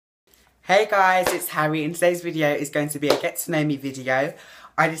Hey guys, it's Harry and today's video is going to be a get to know me video.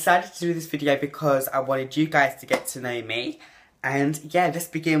 I decided to do this video because I wanted you guys to get to know me. And yeah, let's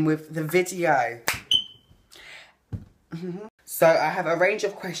begin with the video. So I have a range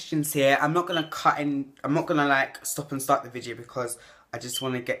of questions here. I'm not gonna like stop and start the video because I just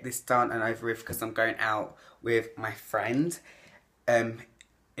want to get this done and over with because I'm going out with my friend in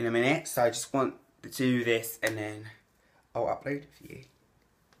a minute. So I just want to do this and then I'll upload it for you.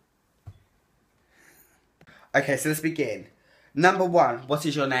 Okay, so let's begin. Number 1, what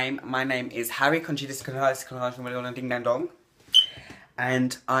is your name? My name is Harry Conchitas from Ding Dang Dong.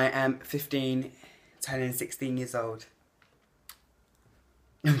 And I am 15, turning 16 years old.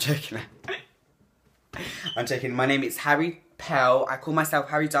 I'm joking. I'm joking. My name is Harry Pell. I call myself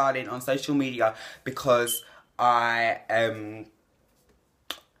Harry Darling on social media because I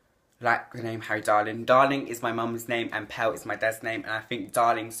like the name Harry Darling. Darling is my mum's name and Pell is my dad's name, and I think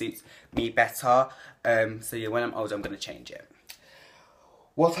Darling suits me better. So yeah, when I'm older, I'm going to change it.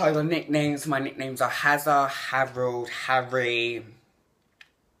 What are your nicknames? My nicknames are Hazza, Harold, Harry,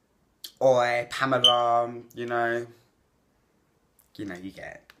 Oi, Pamela, you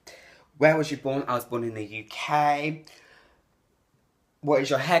get it. Where was you born? I was born in the UK. What is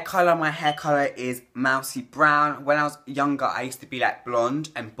your hair colour? My hair colour is mousy brown. When I was younger, I used to be like blonde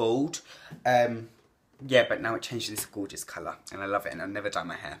and bald. Yeah, but now it changed to this gorgeous colour. And I love it, and I'll never dye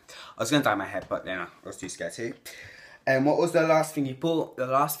my hair. I was going to dye my hair, but then I was too scared to. What was the last thing you bought? The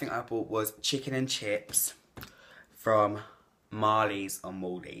last thing I bought was chicken and chips from Marley's or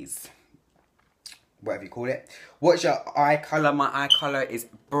Maldi's. Whatever you call it. What's your eye colour? My eye colour is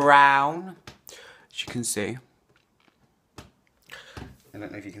brown. As you can see. I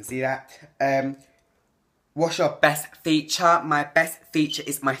don't know if you can see that. What's your best feature? My best feature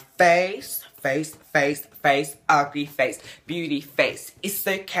is my face. Face, ugly face, beauty face. It's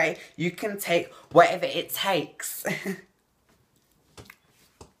okay. You can take whatever it takes.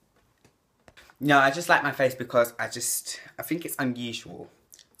 No, I just like my face because I think it's unusual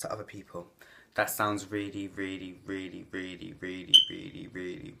to other people. That sounds really,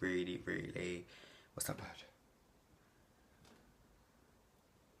 what's that word?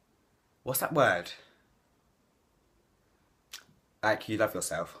 What's that word? Like, you love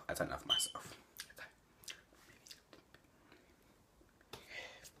yourself. I don't love myself.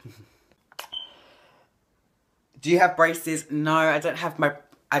 Do you have braces? No, I don't have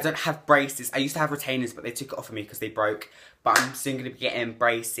braces. I used to have retainers, but they took it off of me because they broke. But I'm soon going to be getting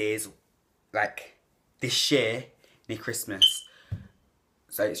braces, like, this year, near Christmas.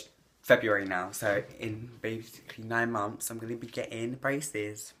 So it's February now. So in basically 9 months, I'm going to be getting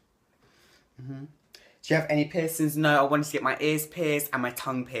braces. Do you have any piercings? No, I wanted to get my ears pierced and my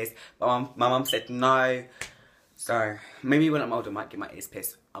tongue pierced, but my mum said no. So maybe when I'm older I might get my ears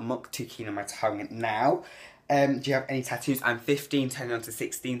pierced. I'm not too keen on my tongue now. Do you have any tattoos? I'm 15, turning on to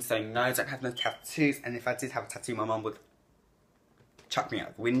 16, so no, I don't have no tattoos. And if I did have a tattoo, my mum would chuck me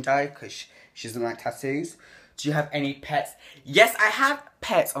out the window because she doesn't like tattoos. Do you have any pets? Yes, I have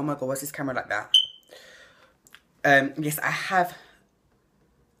pets. Oh my god, what's this camera like that? Yes, I have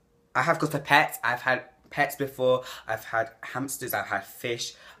got a pet. I've had pets before. I've had hamsters, I've had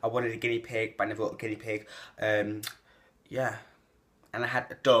fish. I wanted a guinea pig, but I never got a guinea pig. Yeah. And I had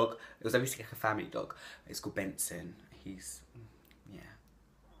a dog. It was obviously like a family dog. It's called Benson. He's, yeah.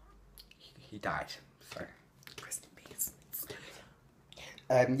 He died. So, rest in peace.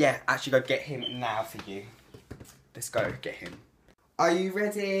 Yeah, actually go get him now for you. Let's go get him. Are you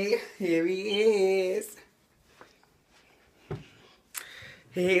ready? Here he is.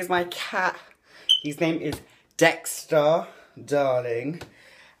 Here's my cat. His name is Dexter Darling,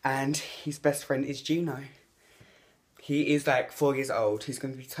 and his best friend is Juno. He is like 4 years old. He's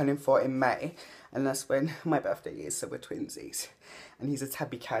going to be turning 4 in May, and that's when my birthday is, so we're twinsies. And he's a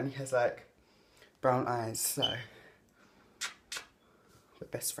tabby cat, and he has like brown eyes, so we're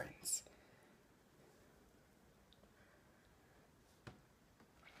best friends.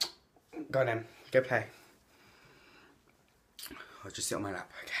 Go on then, go play. I'll just sit on my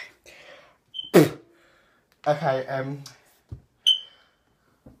lap, okay. Okay,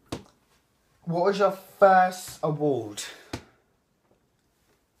 what was your first award?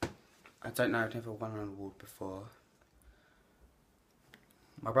 I don't know, I've never won an award before.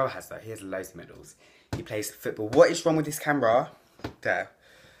 My brother has that, he has loads of medals. He plays football. What is wrong with this camera? There.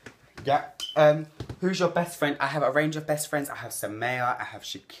 Yeah. Who's your best friend? I have a range of best friends. I have Samaya, I have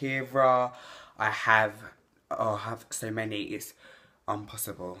Shakira, I have so many, it's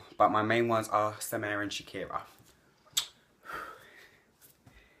impossible. But my main ones are Samaya and Shakira.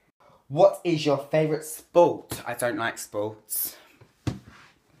 What is your favourite sport? I don't like sports.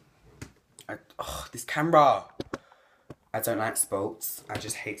 This camera. I don't like sports. I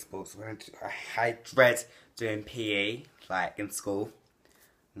just hate sports. I dread doing PE, like in school.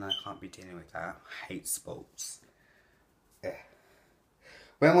 No, I can't be dealing with that. I hate sports. Yeah.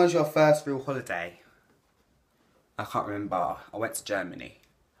 When was your first real holiday? I can't remember. I went to Germany.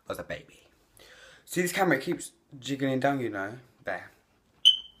 I was a baby. See, this camera keeps jiggling down, you know. There.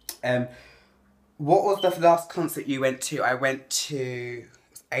 What was the last concert you went to? I went to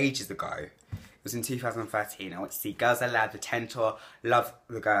ages ago. It was in 2013. I went to see Girls Aloud, the 10 tour. Love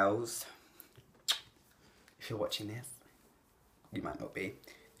the girls. If you're watching this, you might not be.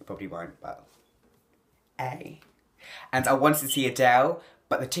 You probably won't, but A. And I wanted to see Adele,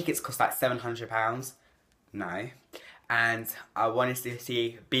 but the tickets cost like £700. No. And I wanted to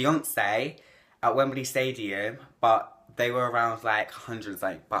see Beyonce at Wembley Stadium, but they were around like hundreds,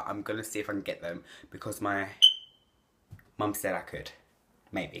 like, but I'm gonna see if I can get them because my mum said I could.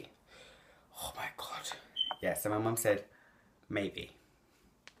 Maybe. Oh my god. Yeah, so my mum said maybe.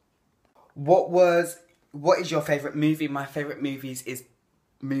 What is your favourite movie? My favourite movies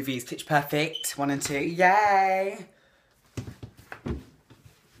Pitch Perfect 1 and 2. Yay!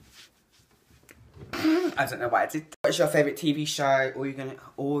 I don't know what I did. What's your favourite TV show?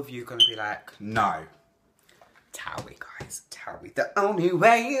 All of you gonna be like, no. Towie, guys. Towie. The only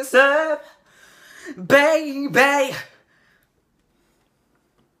way is up, baby.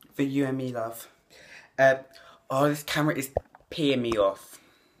 For you and me, love. Oh, this camera is peeing me off.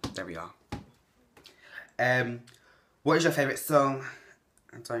 There we are. What is your favourite song?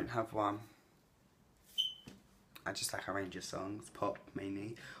 I don't have one. I just like a range of songs, pop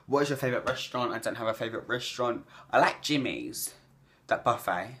mainly. What is your favourite restaurant? I don't have a favourite restaurant. I like Jimmy's, that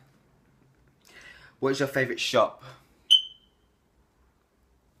buffet. What is your favourite shop?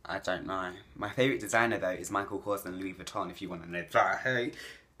 I don't know. My favourite designer though is Michael Kors and Louis Vuitton, if you want to know that. Hey.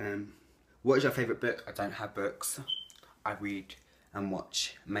 What is your favourite book? I don't have books. I read and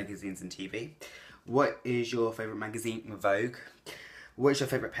watch magazines and TV. What is your favourite magazine? Vogue. What is your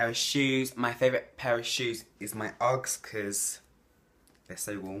favourite pair of shoes? My favourite pair of shoes is my Uggs because they're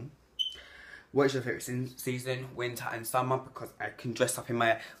so warm. What is your favourite season? Winter and summer, because I can dress up in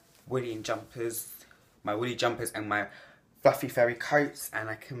my woolly jumpers and my fluffy fairy coats, and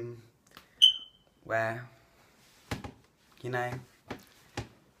I can wear, you know,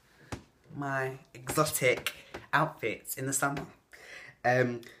 my exotic outfits in the summer.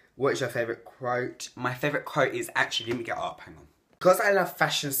 What is your favourite quote? My favourite quote is actually, let me get up, hang on. Because I love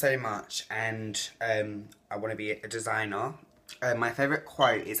fashion so much and I want to be a designer, my favourite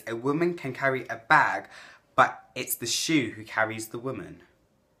quote is, a woman can carry a bag, but it's the shoe who carries the woman.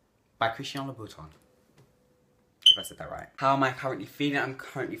 By Christian Louboutin. If I said that right. How am I currently feeling? I'm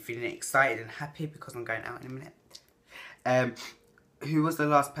currently feeling excited and happy because I'm going out in a minute. Who was the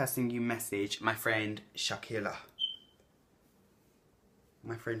last person you messaged? My friend Shakira.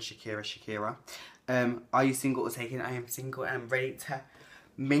 My friend Shakira. Are you single or taken? I am single and I'm ready to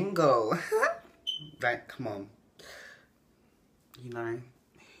mingle. Like, come on. You know,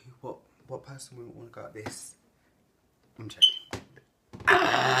 what person would want to go at this? I'm joking.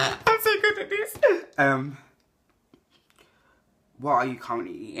 I'm so good at this. What are you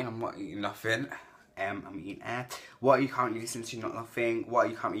currently eating? I'm not eating nothing. I'm eating air. What are you currently listening to? Not nothing. What are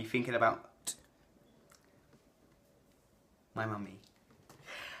you currently thinking about? My mummy.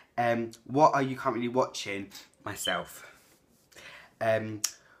 What are you currently watching? Myself. Do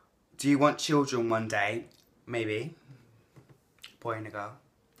you want children one day? Maybe. Boy and a girl.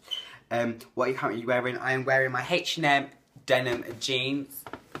 What are you currently wearing? I am wearing my H&M denim jeans.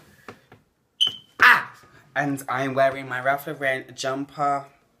 Ah! And I am wearing my Ralph Lauren jumper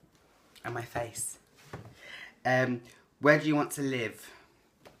and my face. Where do you want to live?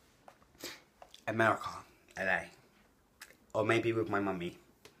 America. LA. Or maybe with my mummy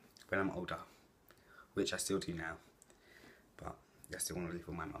when I'm older. Which I still do now. But I still want to live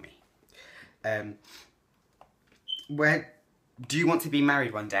with my mummy. Where do you want to be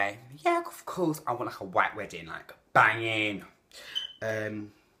married one day? Yeah, of course. I want like a white wedding, like banging.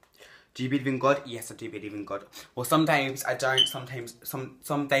 Do you believe in God? Yes, I do believe in God. Well, some days I don't. Sometimes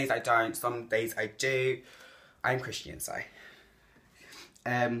some days I don't. Some days I do. I'm Christian, so.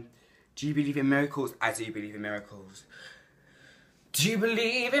 Do you believe in miracles? I do believe in miracles. Do you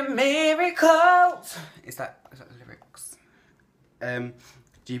believe in miracles? Is that the lyrics?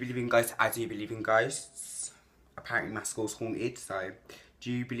 Do you believe in ghosts? I do believe in ghosts. Apparently my school's haunted, so.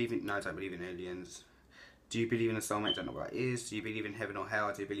 Do you believe in... No, I don't believe in aliens. Do you believe in a soulmate? I don't know what that is. Do you believe in heaven or hell?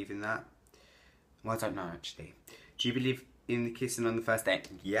 I do believe in that. Well, I don't know, actually. Do you believe in kissing on the first date?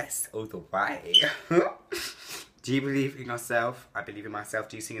 Yes, all the way. Do you believe in yourself? I believe in myself.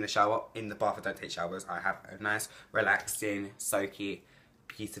 Do you sing in the shower? In the bath, I don't take showers. I have a nice, relaxing, soaky,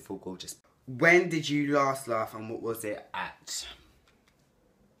 beautiful, gorgeous. When did you last laugh and what was it at?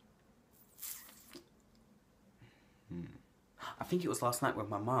 I think it was last night with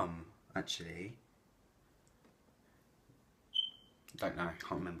my mum, actually. Don't know,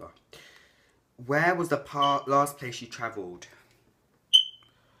 can't remember. Where was the last place you travelled?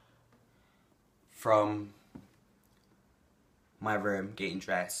 From my room, getting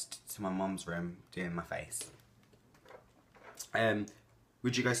dressed, to my mum's room, doing my face.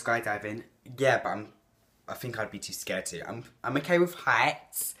 Would you go skydiving? Yeah, but I think I'd be too scared to. I'm okay with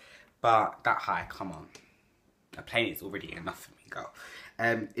heights, but that high, come on. A plane is already enough for me, girl.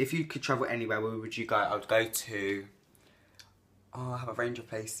 If you could travel anywhere, where would you go? I would go to... Oh, I have a range of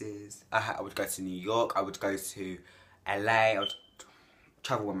places. I would go to New York. I would go to LA. I would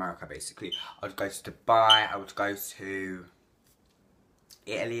travel America, basically. I would go to Dubai. I would go to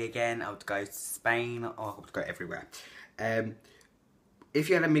Italy again. I would go to Spain. Oh, I would go everywhere. If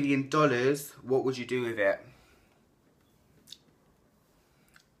you had $1 million, what would you do with it?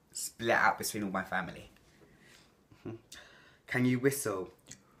 Split out between all my family. Can you whistle?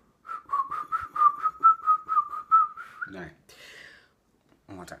 No.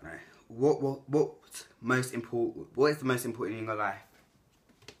 Oh, I don't know. What is the most important in your life?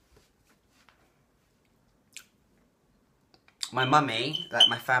 My mummy, like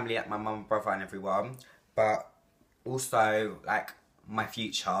my family, like my mum, brother and everyone, but also like my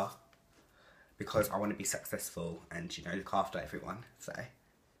future, because I want to be successful and, you know, look after everyone. So,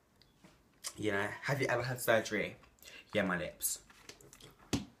 you know, have you ever had surgery? Yeah, my lips.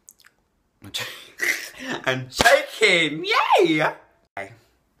 I'm joking! Yay! Okay.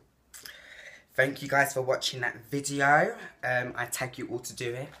 Thank you guys for watching that video. I tag you all to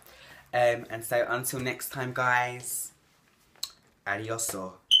do it. And so until next time, guys,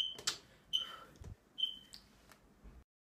 adioso.